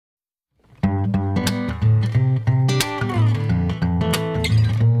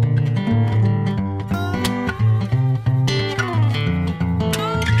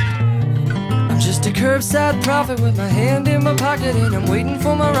curbside prophet with my hand in my pocket and I'm waiting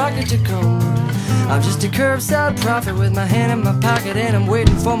for my rocket to come. I'm just a curbside prophet with my hand in my pocket and I'm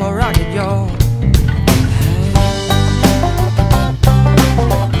waiting for my rocket, y'all.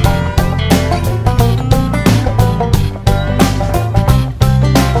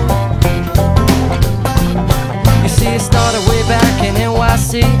 You see, it started way back in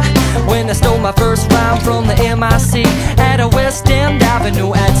NYC when I stole my first rhyme from the MIC at a West End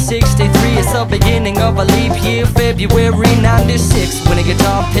Avenue at 63. It's the beginning of a leap year, February 96. When a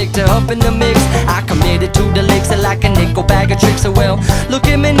guitar picked her up in the mix, I committed to the licks like a nickel bag of tricks. So well, look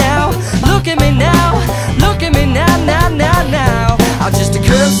at me now, look at me now, look at me now, now. I'm just a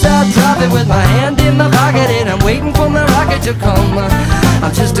curbside prophet with my hand in my pocket and I'm waiting for my rocket to come.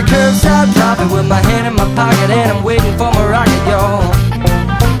 I'm just a curbside prophet with my hand in my pocket and I'm waiting for my rocket, y'all.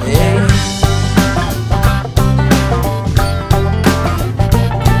 Yeah.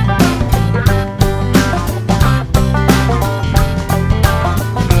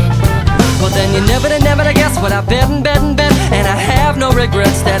 Well then you never guess what I bet and bet and bet. And I have no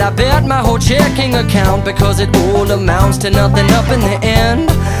regrets that I bet my whole checking account, because it all amounts to nothing up in the end.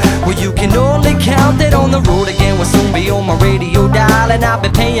 Well, you can only count that on the road again will soon be on my radio dial, and I'll be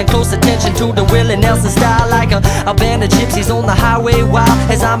paying close attention to the Willie Nelson style, like a band of gypsies on the highway wild,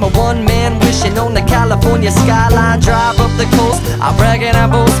 as I'm a one-man wishing on the California skyline. Drive up the coast, I brag and I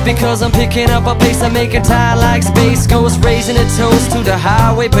boast, because I'm picking up a pace and making time like Space Ghost, raising a toast to the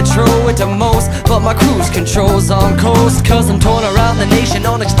highway patrol at the most. But my cruise control's on coast, cause I'm torn around the nation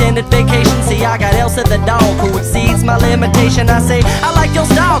on extended vacation. See, I got Elsa the dog who exceeds my limitation. I say, I like your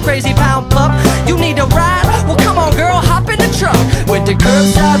style, crazy pound pup. You need a ride? Well, come on, girl, hop in the truck. With the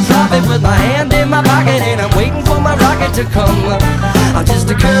curbside prophet with my hand in my pocket and I'm waiting for my rocket to come. I'm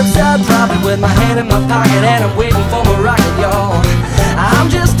just a curbside prophet with my hand in my pocket and I'm waiting for my rocket, y'all. I'm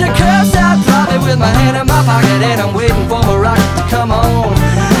just a curbside prophet with my hand in my pocket and I'm waiting for my rocket to come on.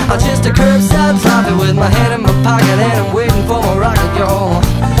 I'm just a curbside prophet with my hand in my pocket and I'm waiting for my rocket, y'all.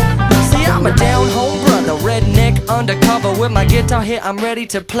 See, I'm a down-home brother, redneck undercover. With my guitar here, I'm ready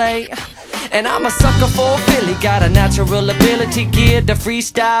to play. And I'm a sucker for Philly, got a natural ability, geared to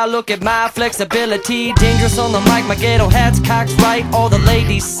freestyle. Look at my flexibility, dangerous on the mic, my ghetto hat's cocked right. All the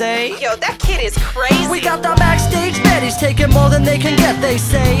ladies say, yo, that kid is crazy. We got the backstage baddies taking more than they can get, they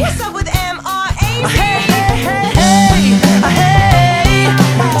say. What's up with MRAZ? Hey, hey, hey, hey, hey.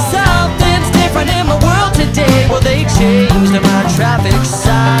 Something's different in my world today. Well, they changed my traffic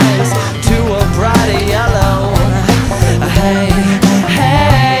signs to a brighter yellow. Hey,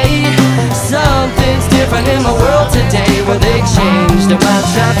 hey, something's different in my world today. Well, they changed my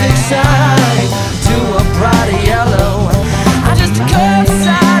traffic sign